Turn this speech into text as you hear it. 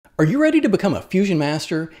Are you ready to become a Fusion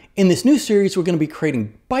master? In this new series, we're going to be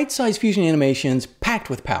creating bite-sized Fusion animations packed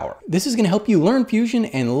with power. This is going to help you learn Fusion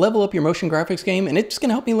and level up your motion graphics game, and it's going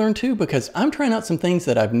to help me learn too because I'm trying out some things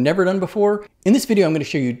that I've never done before. In this video, I'm going to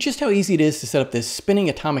show you just how easy it is to set up this spinning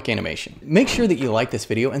atomic animation. Make sure that you like this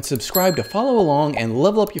video and subscribe to follow along and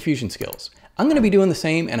level up your Fusion skills. I'm going to be doing the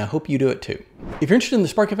same, and I hope you do it too. If you're interested in the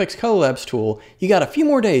SPARKFX Color Labs tool, you got a few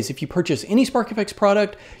more days. If you purchase any SPARKFX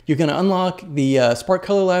product, you're going to unlock the Spark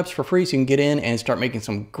Color Labs for free so you can get in and start making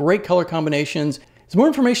some great color combinations. There's more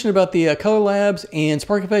information about the Color Labs and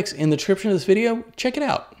SPARKFX in the description of this video. Check it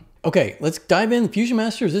out. Okay, let's dive in. Fusion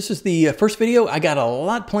Masters, this is the first video. I got a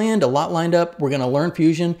lot planned, a lot lined up. We're going to learn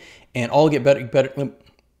Fusion and all get better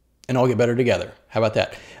together. How about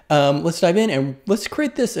that? Let's dive in and let's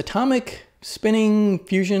create this atomic spinning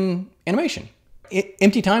Fusion animation.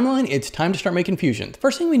 Empty timeline, it's time to start making Fusion. The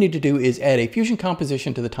first thing we need to do is add a Fusion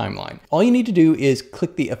composition to the timeline. All you need to do is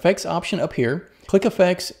click the effects option up here, click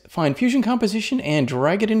effects, find Fusion composition and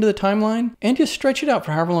drag it into the timeline and just stretch it out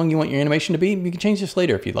for however long you want your animation to be. You can change this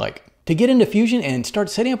later if you'd like. To get into Fusion and start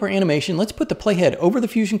setting up our animation, let's put the playhead over the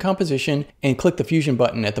Fusion composition and click the Fusion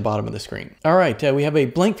button at the bottom of the screen. All right, we have a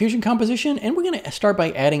blank Fusion composition and we're gonna start by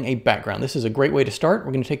adding a background. This is a great way to start.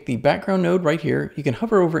 We're gonna take the background node right here. You can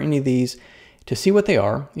hover over any of these to see what they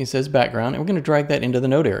are. It says background, and we're gonna drag that into the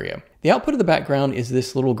node area. The output of the background is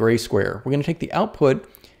this little gray square. We're gonna take the output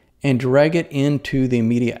and drag it into the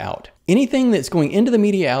media out. Anything that's going into the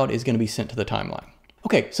media out is gonna be sent to the timeline.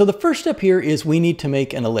 Okay, so the first step here is we need to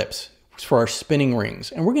make an ellipse for our spinning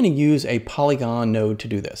rings, and we're going to use a polygon node to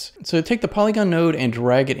do this. So take the polygon node and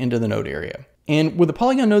drag it into the node area. And with the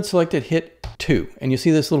polygon node selected, hit 2, and you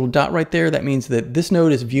see this little dot right there. That means that this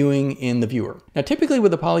node is viewing in the viewer. Now typically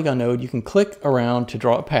with the polygon node, you can click around to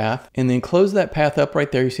draw a path and then close that path up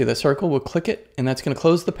right there. You see that circle, we'll click it and that's going to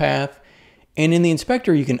close the path. And in the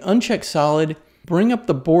inspector, you can uncheck solid, bring up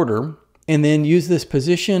the border, and then use this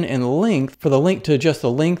position and length for the link to adjust the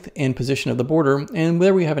length and position of the border. And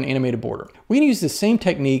there we have an animated border. We're going to use the same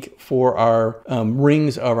technique for our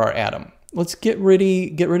rings of our atom. Let's get rid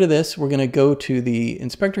of this. We're going to go to the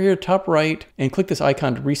inspector here, top right, and click this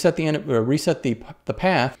icon to reset the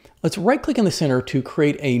path. Let's right click in the center to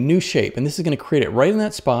create a new shape. And this is going to create it right in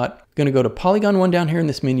that spot. I'm going to go to Polygon 1 down here in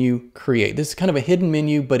this menu, create. This is kind of a hidden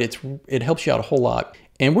menu, but it helps you out a whole lot.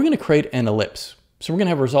 And we're going to create an ellipse. So we're going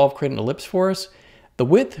to have Resolve create an ellipse for us. The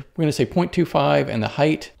width, we're going to say 0.25, and the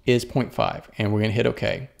height is 0.5, and we're going to hit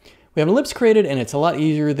OK. We have an ellipse created, and it's a lot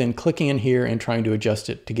easier than clicking in here and trying to adjust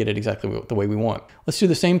it to get it exactly the way we want. Let's do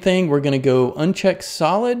the same thing. We're going to go uncheck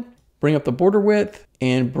solid, bring up the border width,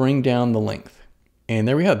 and bring down the length. And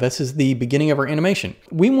there we go. This is the beginning of our animation.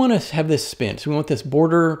 We want to have this spin. So we want this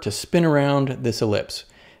border to spin around this ellipse.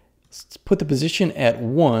 Let's put the position at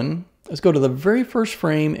 1. Let's go to the very first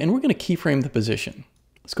frame and we're going to keyframe the position.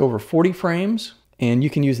 Let's go over 40 frames and you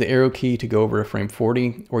can use the arrow key to go over to frame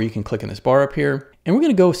 40, or you can click on this bar up here and we're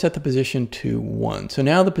going to go set the position to 1. So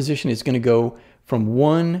now the position is going to go from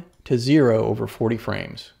 1 to 0 over 40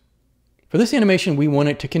 frames. For this animation, we want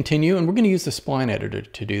it to continue and we're going to use the spline editor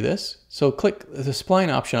to do this. So click the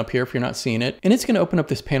spline option up here if you're not seeing it, and it's going to open up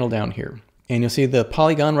this panel down here. And you'll see the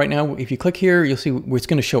polygon right now. If you click here, you'll see it's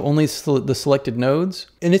going to show only the selected nodes.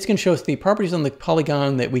 And it's going to show us the properties on the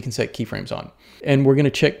polygon that we can set keyframes on. And we're going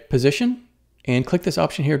to check position and click this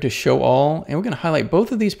option here to show all. And we're going to highlight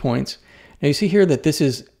both of these points. Now you see here that this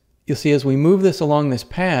is, you'll see as we move this along this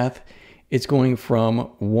path, it's going from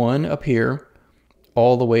 1 up here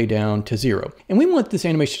all the way down to 0. And we want this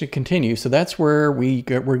animation to continue. So that's where we're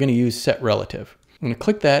going to use set relative. I'm going to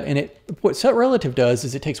click that, and what set relative does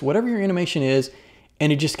is it takes whatever your animation is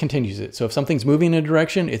and it just continues it. So if something's moving in a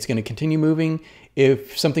direction, it's going to continue moving.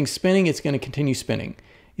 If something's spinning, it's going to continue spinning.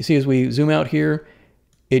 You see as we zoom out here,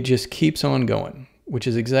 it just keeps on going, which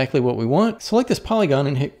is exactly what we want. Select this polygon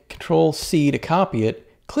and hit Control C to copy it.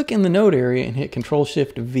 Click in the node area and hit Control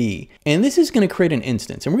Shift V. And this is going to create an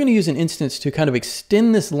instance. And we're going to use an instance to kind of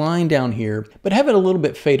extend this line down here, but have it a little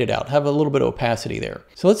bit faded out, have a little bit of opacity there.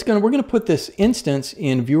 So we're going to put this instance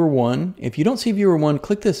in Viewer 1. If you don't see Viewer 1,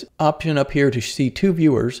 click this option up here to see 2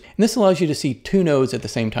 viewers. And this allows you to see 2 nodes at the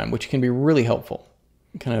same time, which can be really helpful.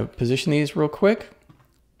 Kind of position these real quick.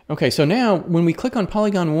 Okay, so now when we click on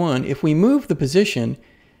Polygon 1, if we move the position,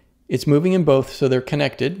 it's moving in both, so they're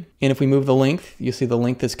connected. And if we move the length, you see the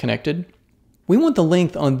length is connected. We want the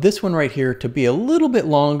length on this one right here to be a little bit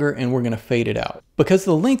longer, and we're going to fade it out. Because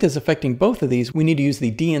the length is affecting both of these, we need to use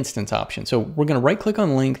the de-instance option. So we're going to right click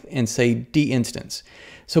on length and say de-instance.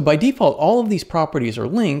 So by default, all of these properties are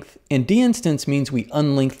length, and de-instance means we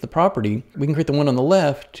unlength the property. We can create the one on the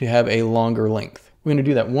left to have a longer length. We're going to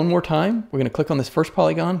do that one more time. We're going to click on this first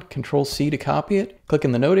polygon, Control C to copy it. Click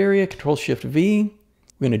in the node area, Control Shift V.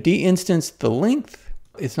 We're going to de-instance the length.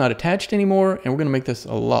 It's not attached anymore, and we're going to make this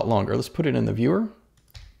a lot longer. Let's put it in the viewer,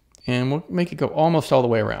 and we'll make it go almost all the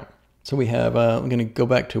way around. So we have, we're going to go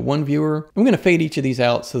back to one viewer. We're going to fade each of these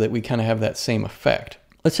out so that we kind of have that same effect.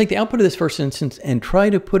 Let's take the output of this first instance and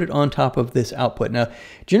try to put it on top of this output. Now,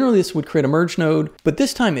 generally this would create a merge node, but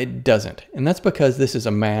this time it doesn't. And that's because this is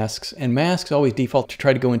a masks, and masks always default to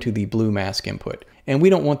try to go into the blue mask input. And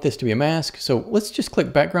we don't want this to be a mask. So let's just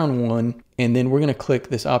click background 1, and then we're going to click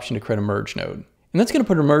this option to create a merge node. And that's going to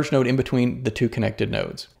put a merge node in between the two connected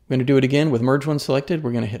nodes. We're going to do it again with merge 1 selected.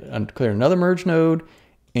 We're going to hit clear another merge node,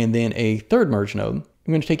 and then a third merge node.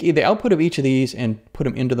 I'm going to take the output of each of these and put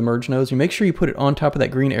them into the merge nodes. You make sure you put it on top of that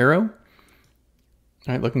green arrow. All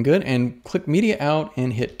right, looking good. And click media out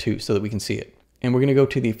and hit 2 so that we can see it. And we're going to go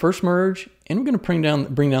to the first merge, and we're going to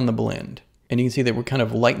bring down the blend. And you can see that we're kind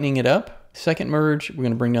of lightening it up. Second merge, we're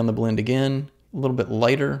going to bring down the blend again, a little bit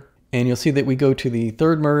lighter. And you'll see that we go to the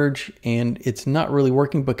third merge, and it's not really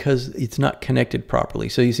working because it's not connected properly.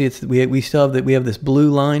 So you see, we still have we have this blue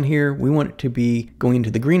line here. We want it to be going into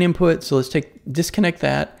the green input. So let's disconnect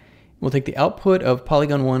that. We'll take the output of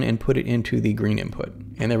Polygon 1 and put it into the green input.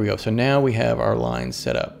 And there we go. So now we have our lines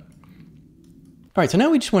set up. All right, so now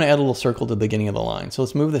we just want to add a little circle to the beginning of the line. So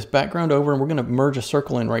let's move this background over, and we're going to merge a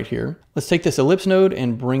circle in right here. Let's take this ellipse node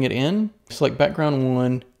and bring it in. Select background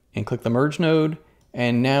 1 and click the merge node.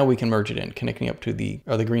 And now we can merge it in, connecting up to the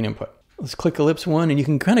green input. Let's click ellipse 1, and you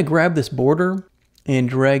can kind of grab this border and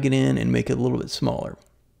drag it in and make it a little bit smaller.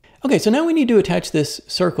 Okay, so now we need to attach this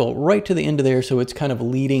circle right to the end of there so it's kind of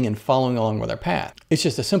leading and following along with our path. It's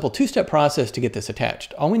just a simple two-step process to get this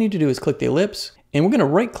attached. All we need to do is click the ellipse, and we're going to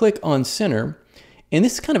right-click on center. And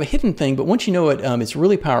this is kind of a hidden thing, but once you know it, it's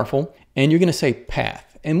really powerful, and you're going to say path.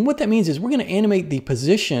 And what that means is we're going to animate the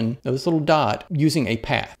position of this little dot using a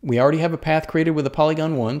path. We already have a path created with a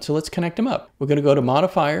Polygon 1, so let's connect them up. We're going to go to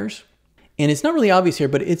modifiers, and it's not really obvious here,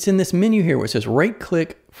 but it's in this menu here where it says right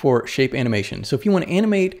click for shape animation. So if you want to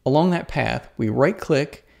animate along that path, we right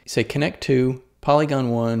click, say connect to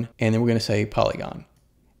Polygon 1, and then we're going to say polygon.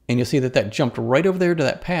 And you'll see that that jumped right over there to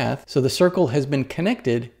that path. So the circle has been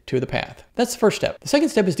connected to the path. That's the first step. The second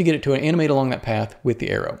step is to get it to animate along that path with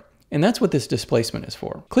the arrow. And that's what this displacement is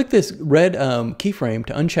for. Click this red keyframe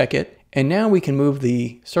to uncheck it, and now we can move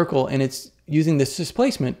the circle, and it's using this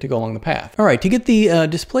displacement to go along the path. All right, to get the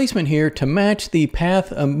displacement here to match the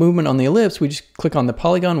path movement on the ellipse, we just click on the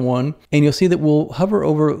Polygon 1, and you'll see that we'll hover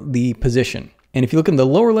over the position. And if you look in the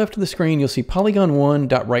lower left of the screen, you'll see Polygon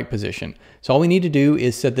 1.right position. So all we need to do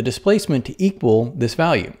is set the displacement to equal this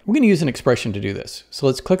value. We're going to use an expression to do this. So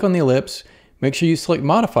let's click on the ellipse. Make sure you select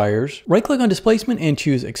modifiers, right click on displacement and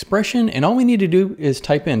choose expression. And all we need to do is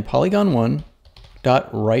type in Polygon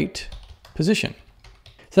 1.right position.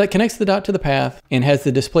 So that connects the dot to the path and has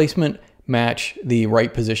the displacement match the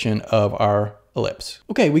right position of our ellipse.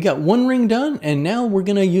 Okay, we got one ring done, and now we're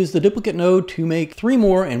going to use the duplicate node to make 3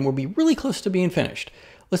 more, and we'll be really close to being finished.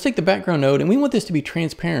 Let's take the background node, and we want this to be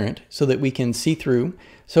transparent so that we can see through.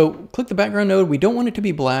 So click the background node. We don't want it to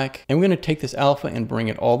be black, and we're going to take this alpha and bring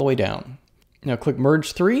it all the way down. Now click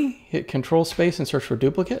merge 3, hit control space and search for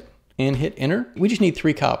duplicate, and hit enter. We just need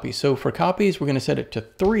 3 copies. So for copies, we're going to set it to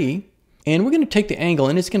 3, and we're going to take the angle,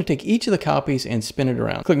 and it's going to take each of the copies and spin it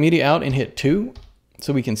around. Click media out and hit 2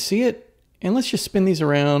 so we can see it. And let's just spin these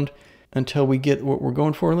around until we get what we're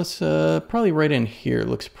going for. Let's probably right in here. It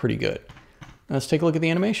looks pretty good. Now let's take a look at the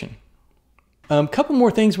animation. Couple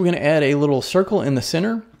more things. We're going to add a little circle in the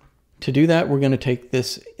center. To do that, we're going to take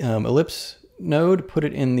this ellipse node, put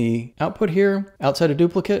it in the output here. Outside of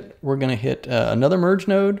duplicate, we're going to hit another merge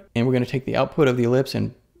node, and we're going to take the output of the ellipse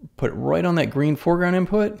and put it right on that green foreground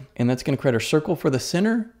input. And that's going to create a circle for the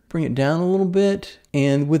center. Bring it down a little bit.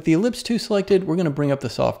 And with the ellipse 2 selected, we're going to bring up the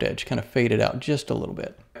soft edge, kind of fade it out just a little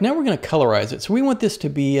bit. Now we're going to colorize it. So we want this to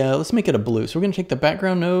be, let's make it a blue. So we're going to take the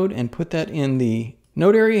background node and put that in the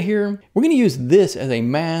node area here. We're going to use this as a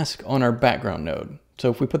mask on our background node.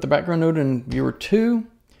 So if we put the background node in viewer 2,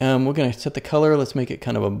 we're going to set the color. Let's make it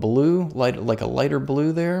kind of a blue, like a lighter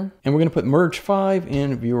blue there. And we're going to put merge 5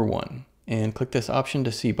 in viewer 1. And click this option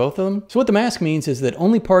to see both of them. So what the mask means is that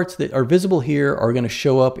only parts that are visible here are going to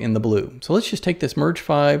show up in the blue. So let's just take this merge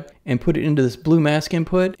 5 and put it into this blue mask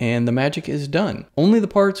input, and the magic is done. Only the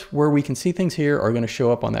parts where we can see things here are going to show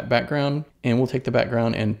up on that background, and we'll take the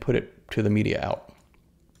background and put it to the media out.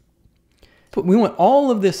 But we want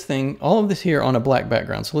all of this here on a black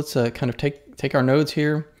background. So let's kind of take our nodes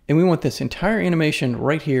here, and we want this entire animation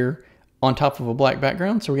right here on top of a black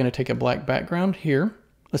background. So we're going to take a black background here.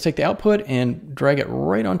 Let's take the output and drag it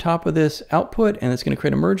right on top of this output, and it's going to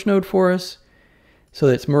create a merge node for us so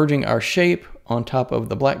that it's merging our shape on top of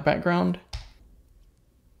the black background.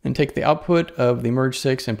 And take the output of the merge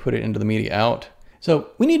 6 and put it into the media out. So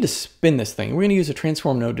we need to spin this thing. We're going to use a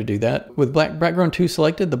transform node to do that. With black background 2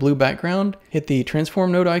 selected, the blue background, hit the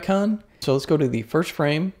transform node icon. So let's go to the first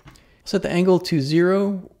frame, set the angle to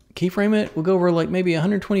 0, keyframe it. We'll go over like maybe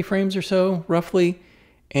 120 frames or so, roughly.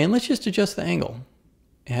 And let's just adjust the angle.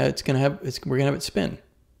 We're gonna have it spin.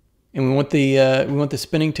 And we want the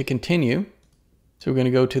spinning to continue. So we're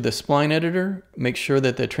gonna go to the spline editor, make sure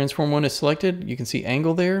that the transform one is selected. You can see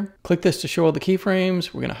angle there. Click this to show all the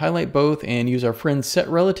keyframes. We're gonna highlight both and use our friend set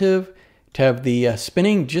relative to have the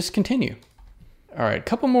spinning just continue. All right, a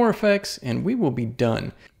couple more effects and we will be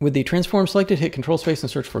done. With the transform selected, hit Control Space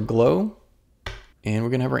and search for glow. And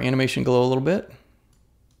we're gonna have our animation glow a little bit.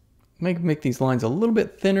 Make these lines a little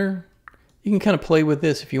bit thinner. You can kind of play with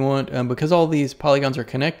this if you want. Because all these polygons are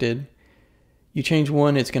connected, you change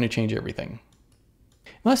one, it's gonna change everything.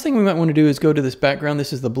 Last thing we might want to do is go to this background.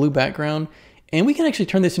 This is the blue background, and we can actually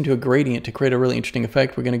turn this into a gradient to create a really interesting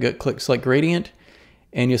effect. We're going to click select gradient,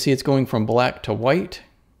 and you'll see it's going from black to white.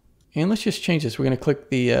 And let's just change this. We're going to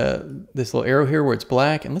click the this little arrow here where it's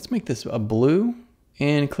black, and let's make this a blue,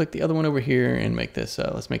 and click the other one over here and make this,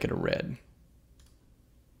 let's make it a red.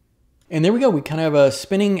 And there we go. We kind of have a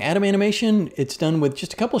spinning atom animation. It's done with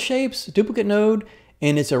just a couple shapes, duplicate node,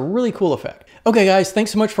 and it's a really cool effect. Okay guys,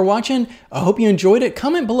 thanks so much for watching. I hope you enjoyed it.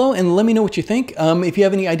 Comment below and let me know what you think. If you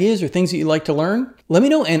have any ideas or things that you'd like to learn, let me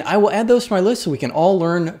know and I will add those to my list so we can all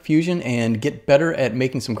learn Fusion and get better at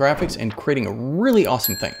making some graphics and creating really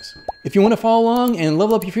awesome things. If you want to follow along and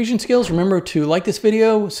level up your Fusion skills, remember to like this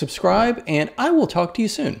video, subscribe, and I will talk to you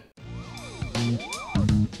soon.